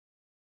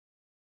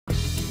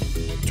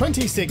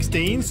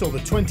2016 saw the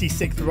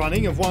 26th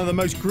running of one of the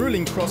most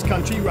grueling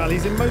cross-country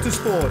rallies in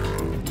motorsport.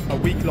 A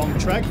week-long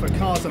trek for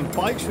cars and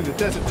bikes through the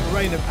desert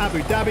terrain of Abu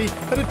Dhabi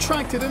had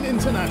attracted an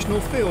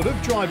international field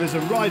of drivers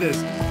and riders,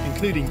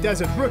 including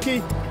desert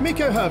rookie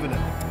Mikko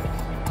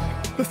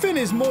Hirvonen. The Finn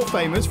is more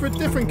famous for a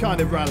different kind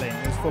of rallying,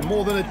 as for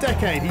more than a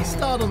decade he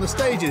starred on the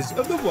stages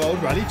of the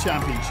World Rally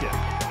Championship.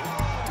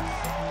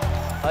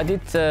 I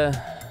did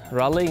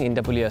rally in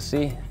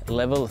WRC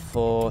level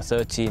for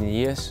 13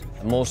 years,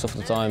 most of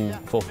the time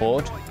for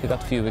Ford. We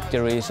got a few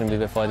victories and we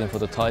were fighting for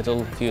the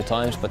title a few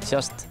times, but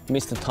just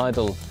missed the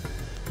title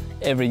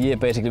every year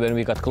basically when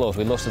we got close.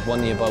 We lost it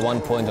one year by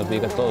 1 point, but we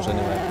got close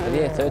anyway. But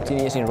yeah, 13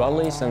 years in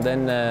rallies, and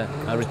then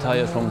I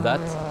retired from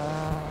that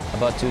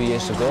about 2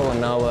 years ago,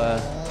 and now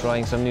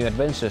trying some new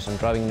adventures and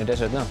driving in the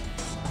desert now.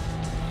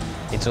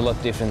 It's a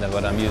lot different than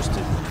what I'm used to.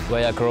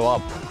 Where I grew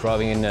up,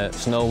 driving in a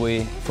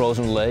snowy,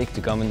 frozen lake,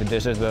 to come in the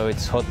desert where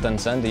it's hot and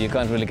sandy, you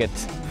can't really get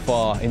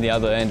far in the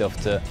other end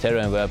of the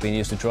terrain where I've been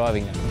used to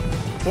driving.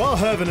 While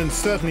Hirvonen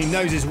certainly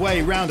knows his way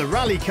around a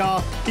rally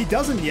car, he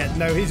doesn't yet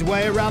know his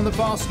way around the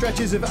vast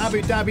stretches of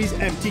Abu Dhabi's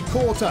empty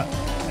quarter.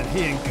 And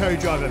he and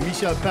co-driver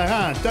Michel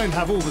Perrin don't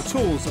have all the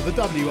tools of the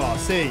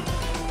WRC.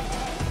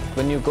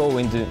 When you go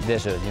into the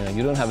desert,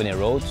 you don't have any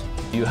roads.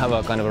 You have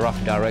a kind of a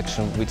rough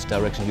direction, which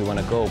direction you want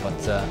to go,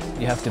 but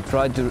you have to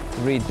try to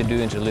read the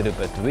dunes a little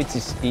bit, which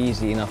is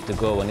easy enough to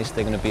go, and is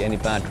there going to be any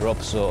bad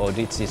drops or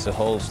ditches or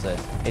holes there.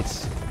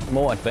 It's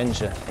more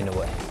adventure in a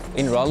way.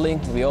 In rallying,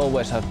 we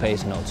always have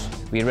pace notes.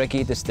 We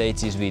recce the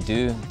stages we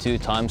do 2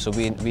 times, so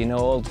we know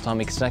all the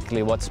time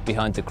exactly what's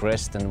behind the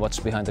crest and what's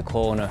behind the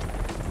corner.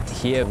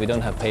 Here we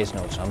don't have pace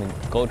notes. I mean,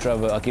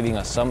 co-driver are giving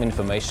us some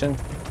information,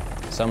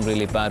 some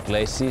really bad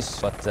places,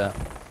 but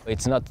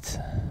it's not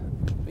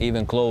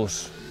even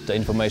close to the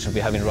information we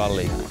have in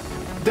rally.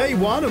 Day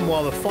one, and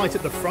while the fight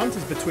at the front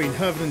is between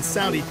Hirvonen's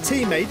Saudi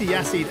teammate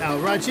Yassid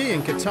Al-Rajhi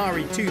and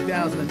Qatari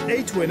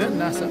 2008 winner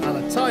Nasser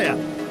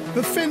Al-Attiyah,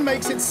 the Finn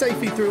makes it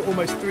safely through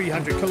almost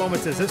 300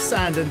 kilometers of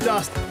sand and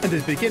dust and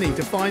is beginning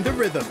to find a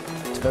rhythm.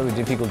 It's very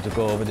difficult to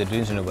go over the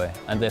dunes in a way,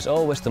 and there's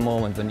always the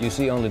moment when you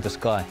see only the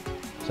sky.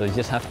 So you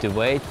just have to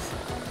wait,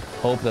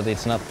 hope that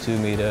it's not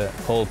 2-meter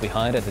hole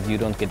behind it, that you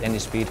don't get any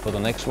speed for the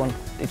next one.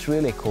 It's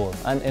really cool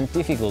and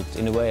difficult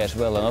in a way as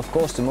well. And of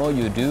course, the more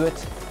you do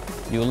it,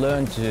 you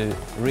learn to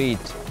read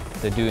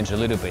the dunes a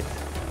little bit.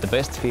 The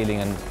best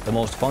feeling and the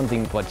most fun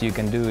thing what you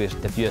can do is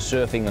that you're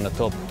surfing on the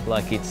top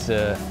like it's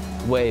a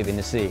wave in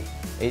the sea.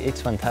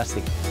 It's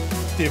fantastic.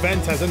 The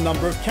event has a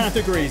number of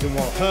categories, and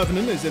while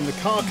Hirvonen is in the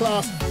car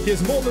class, he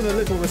has more than a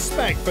little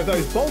respect for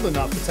those bold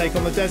enough to take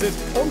on the desert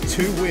on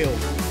 2 wheels.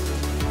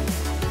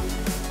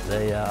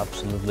 They are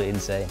absolutely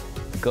insane.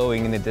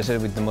 Going in the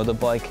desert with the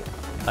motorbike,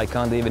 I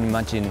can't even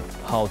imagine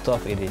how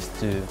tough it is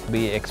to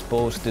be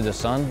exposed to the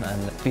sun,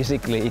 and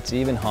physically it's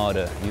even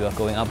harder. You are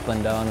going up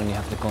and down and you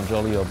have to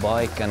control your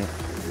bike, and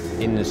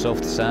in the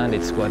soft sand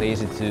it's quite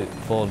easy to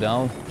fall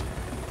down.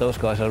 Those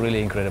guys are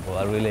really incredible.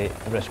 I really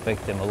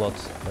respect them a lot,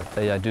 that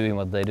they are doing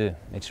what they do.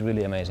 It's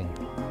really amazing.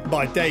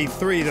 By day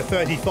 3, the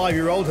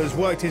 35-year-old has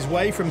worked his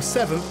way from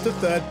 7th to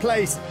 3rd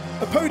place.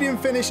 A podium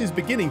finish is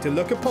beginning to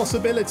look a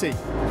possibility.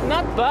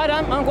 Not bad,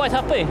 I'm quite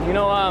happy.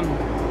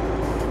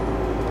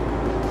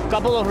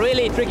 Couple of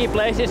really tricky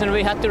places and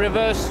we had to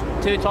reverse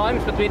 2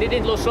 times, but we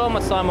didn't lose so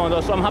much time on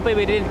those, so I'm happy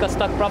we didn't get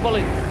stuck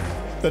properly.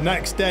 The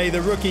next day,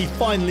 the rookie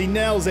finally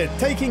nails it,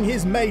 taking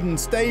his maiden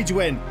stage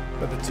win.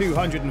 But the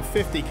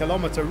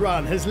 250-kilometer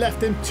run has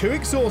left him too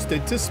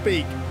exhausted to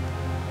speak.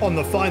 On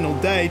the final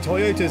day,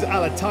 Toyota's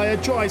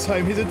Al-Attiyah drives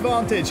home his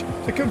advantage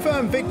to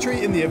confirm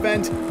victory in the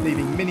event,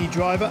 leaving Mini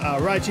driver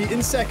Al-Rajhi in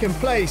 2nd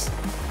place.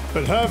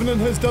 But Hirvonen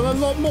has done a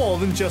lot more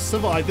than just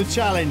survive the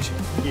challenge.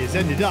 He has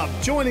ended up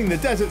joining the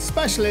desert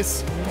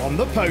specialists on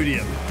the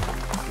podium.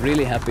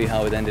 Really happy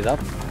how it ended up.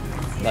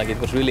 Like, it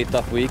was really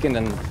tough weekend,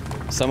 and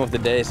some of the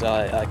days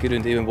I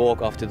couldn't even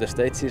walk after the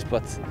stages,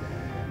 but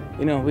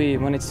we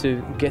managed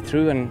to get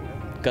through and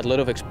got a lot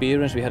of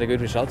experience. We had a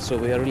good result, so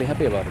we are really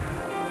happy about it.